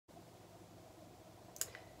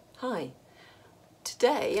Hi,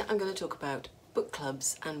 today I'm going to talk about book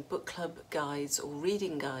clubs and book club guides or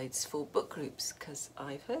reading guides for book groups, because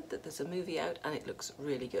I've heard that there's a movie out and it looks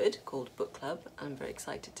really good called Book Club. I'm very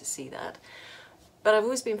excited to see that. But I've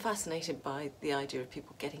always been fascinated by the idea of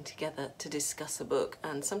people getting together to discuss a book,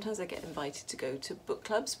 and sometimes I get invited to go to book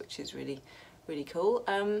clubs, which is really cool.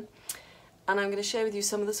 And I'm going to share with you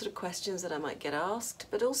some of the sort of questions that I might get asked,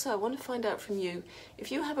 but also I want to find out from you,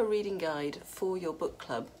 if you have a reading guide for your book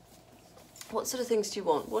club, what sort of things do you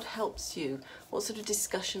want? What helps you? What sort of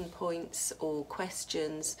discussion points or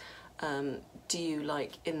questions do you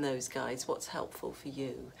like in those guides? What's helpful for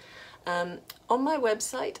you? On my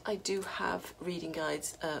website I do have reading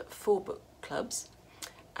guides for book clubs,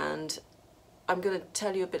 and I'm going to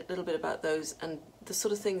tell you a little bit about those and the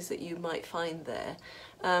sort of things that you might find there.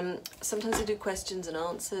 Sometimes I do questions and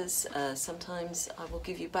answers, sometimes I will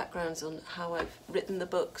give you backgrounds on how I've written the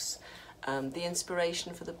books, the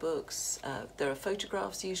inspiration for the books. There are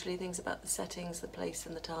photographs, usually things about the settings, the place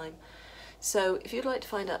and the time. So if you'd like to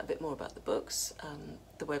find out a bit more about the books,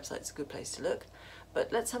 the website's a good place to look.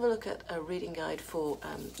 But let's have a look at a reading guide for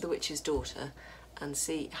The Witch's Daughter and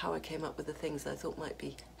see how I came up with the things that I thought might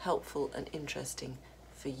be helpful and interesting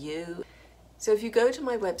for you. So if you go to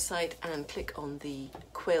my website and click on the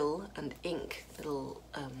quill and ink little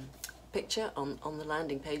picture on the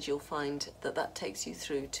landing page, you'll find that that takes you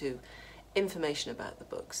through to information about the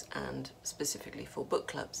books and specifically for book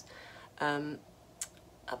clubs.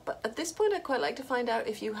 But at this point I'd quite like to find out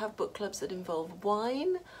if you have book clubs that involve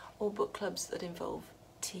wine or book clubs that involve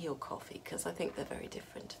tea or coffee, because I think they're very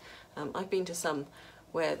different. I've been to some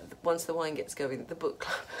where once the wine gets going, the book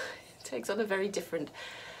club takes on a very different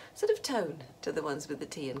sort of tone to the ones with the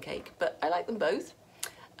tea and cake, but I like them both.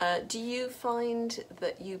 Do you find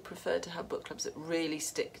that you prefer to have book clubs that really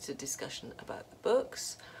stick to discussion about the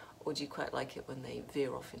books, or do you quite like it when they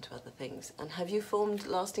veer off into other things? And have you formed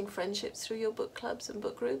lasting friendships through your book clubs and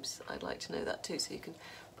book groups? I'd like to know that too, so you can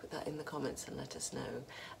put that in the comments and let us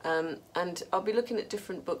know. And I'll be looking at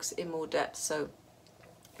different books in more depth, so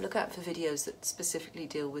look out for videos that specifically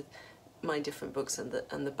deal with my different books and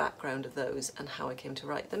the background of those and how I came to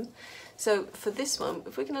write them. So for this one,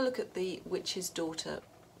 if we're going to look at The Witch's Daughter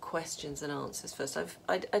questions and answers first,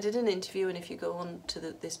 I did an interview, and if you go on to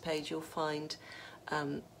this page you'll find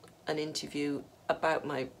an interview about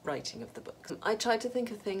my writing of the book. I tried to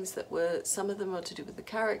think of things that were, some of them are to do with the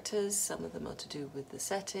characters, some of them are to do with the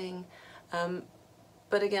setting,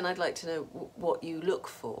 but again I'd like to know what you look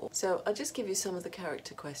for. So I'll just give you some of the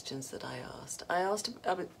character questions that I asked. I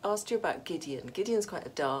asked you about Gideon. Gideon's quite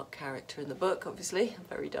a dark character in the book, obviously,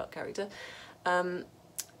 a very dark character.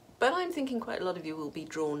 But I'm thinking quite a lot of you will be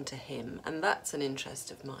drawn to him, and that's an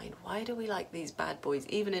interest of mine. Why do we like these bad boys,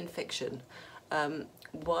 even in fiction?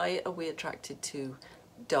 Why are we attracted to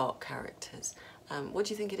dark characters? What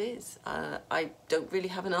do you think it is? I don't really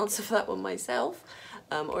have an answer for that one myself,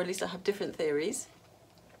 or at least I have different theories,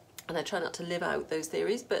 and I try not to live out those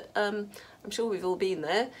theories, but I'm sure we've all been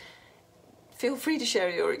there. Feel free to share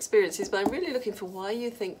your experiences, but I'm really looking for why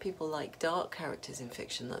you think people like dark characters in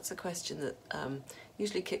fiction. That's a question that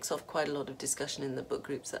usually kicks off quite a lot of discussion in the book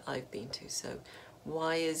groups that I've been to. So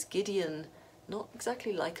why is Gideon not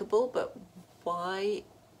exactly likeable, but why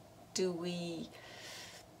do we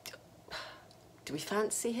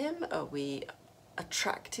fancy him? Are we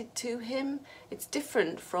attracted to him? It's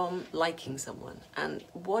different from liking someone. And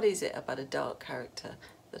what is it about a dark character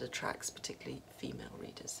that attracts particularly female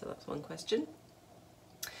readers? So that's one question.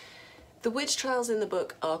 The witch trials in the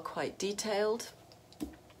book are quite detailed,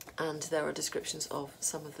 and there are descriptions of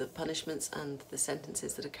some of the punishments and the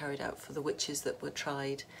sentences that are carried out for the witches that were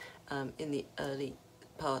tried in the early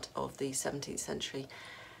part of the 17th century.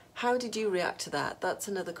 How did you react to that? That's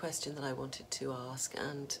another question that I wanted to ask,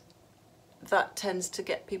 and that tends to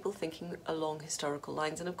get people thinking along historical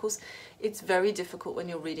lines. And of course it's very difficult when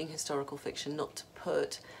you're reading historical fiction not to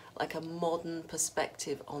put like a modern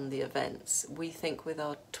perspective on the events. We think with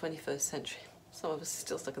our 21st century, some of us are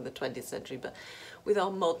still stuck in the 20th century, but with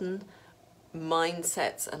our modern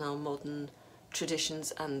mindsets and our modern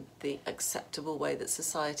traditions and the acceptable way that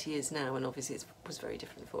society is now, and obviously it was very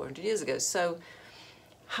different 400 years ago. So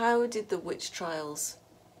how did the witch trials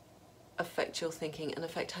affect your thinking and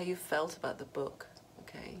affect how you felt about the book?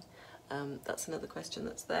 Okay, that's another question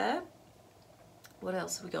that's there. What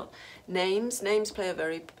else have we got? Names. Names play a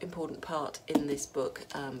very important part in this book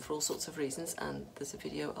for all sorts of reasons, and there's a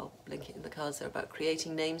video, I'll link it in the cards there, about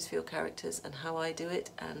creating names for your characters and how I do it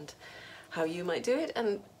and how you might do it.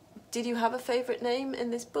 And did you have a favourite name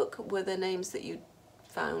in this book? Were there names that you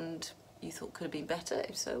found you thought could have been better?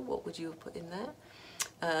 If so, what would you have put in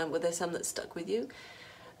there? Were there some that stuck with you?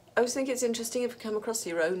 I always think it's interesting if you come across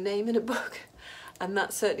your own name in a book, and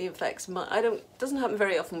that certainly affects my... doesn't happen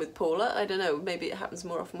very often with Paula, I don't know, maybe it happens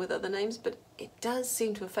more often with other names, but it does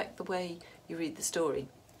seem to affect the way you read the story.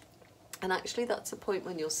 And actually that's a point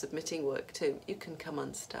when you're submitting work too, you can come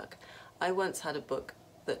unstuck. I once had a book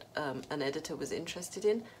that an editor was interested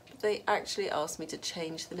in, but they actually asked me to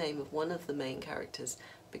change the name of one of the main characters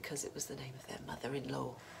because it was the name of their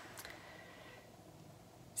mother-in-law.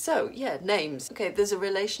 So, yeah, names. Okay, there's a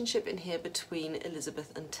relationship in here between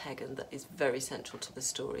Elizabeth and Tegan that is very central to the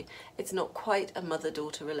story. It's not quite a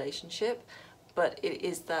mother-daughter relationship, but it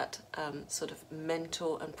is that sort of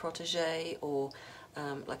mentor and protege, or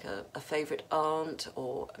like a favourite aunt,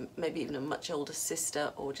 or maybe even a much older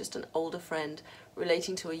sister, or just an older friend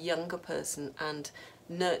relating to a younger person and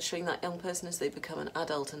nurturing that young person as they become an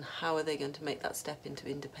adult, and how are they going to make that step into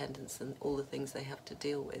independence and all the things they have to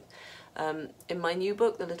deal with. In my new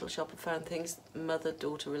book, The Little Shop of Found Things,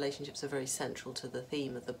 mother-daughter relationships are very central to the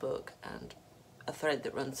theme of the book and a thread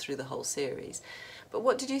that runs through the whole series. But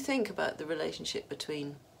what did you think about the relationship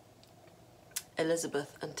between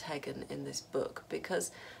Elizabeth and Tegan in this book?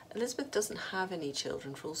 Because Elizabeth doesn't have any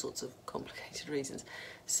children for all sorts of complicated reasons.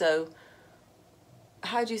 So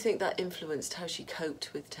how do you think that influenced how she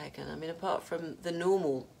coped with Tegan? I mean, apart from the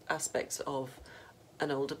normal aspects of an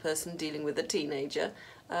older person dealing with a teenager,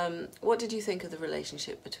 what did you think of the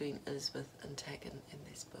relationship between Elizabeth and Tegan in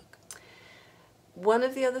this book? One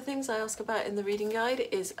of the other things I ask about in the reading guide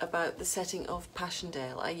is about the setting of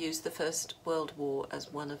Passchendaele. I used the First World War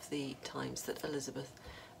as one of the times that Elizabeth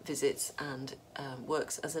visits and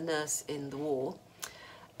works as a nurse in the war,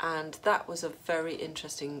 and that was a very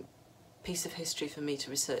interesting piece of history for me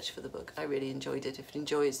to research for the book. I really enjoyed it, if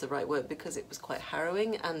enjoy is the right word, because it was quite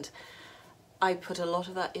harrowing, and I put a lot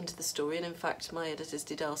of that into the story, and in fact my editors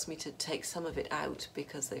did ask me to take some of it out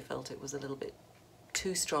because they felt it was a little bit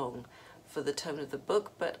too strong for the tone of the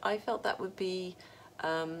book, but I felt that would be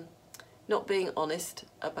not being honest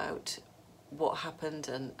about what happened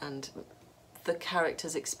and the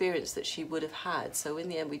character's experience that she would have had. So in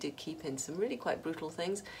the end we did keep in some really quite brutal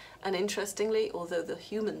things, and interestingly, although the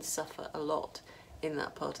humans suffer a lot in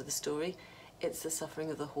that part of the story, it's the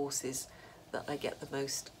suffering of the horses that I get the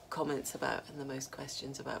most comments about and the most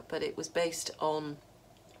questions about. But it was based on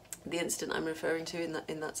the incident I'm referring to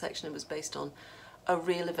in that section. It was based on a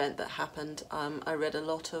real event that happened. I read a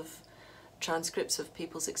lot of transcripts of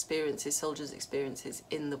people's experiences, soldiers' experiences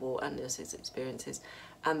in the war and nurses' experiences,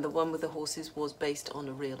 and the one with the horses was based on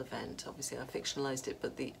a real event. Obviously I fictionalised it,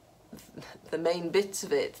 but the main bits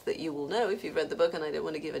of it that you will know if you've read the book, and I don't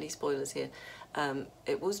want to give any spoilers here,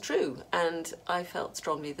 it was true, and I felt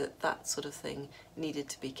strongly that that sort of thing needed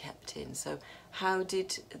to be kept in. So how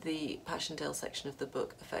did the Passchendaele section of the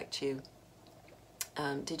book affect you?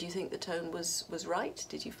 Did you think the tone was right?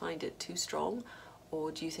 Did you find it too strong? Or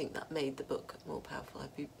do you think that made the book more powerful?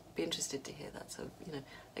 I'd be interested to hear that. So, you know,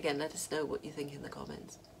 again, let us know what you think in the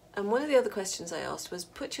comments. And one of the other questions I asked was,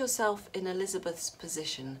 put yourself in Elizabeth's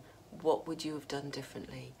position. What would you have done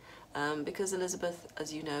differently? Because Elizabeth,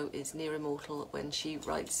 as you know, is near immortal. When she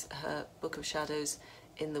writes her Book of Shadows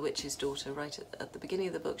in The Witch's Daughter, right at the beginning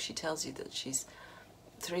of the book, she tells you that she's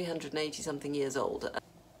 380 something years old.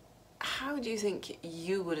 How do you think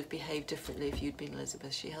you would have behaved differently if you'd been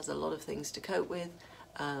Elizabeth? She has a lot of things to cope with,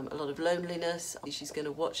 a lot of loneliness. She's going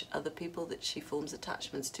to watch other people that she forms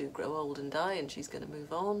attachments to grow old and die, and she's going to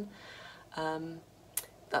move on.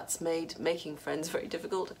 That's made making friends very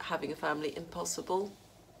difficult, having a family impossible.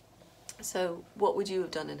 So what would you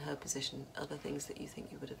have done in her position? Other things that you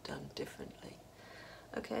think you would have done differently?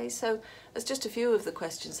 Okay, so that's just a few of the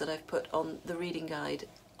questions that I've put on the reading guide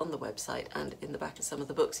on the website and in the back of some of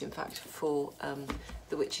the books, in fact, for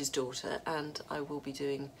The Witch's Daughter, and I will be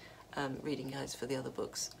doing reading guides for the other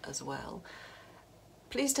books as well.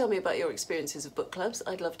 Please tell me about your experiences of book clubs.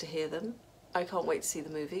 I'd love to hear them. I can't wait to see the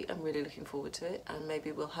movie. I'm really looking forward to it, and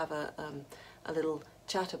maybe we'll have a little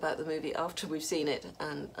chat about the movie after we've seen it,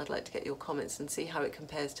 and I'd like to get your comments and see how it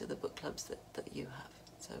compares to the book clubs that you have.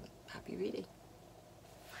 So happy reading.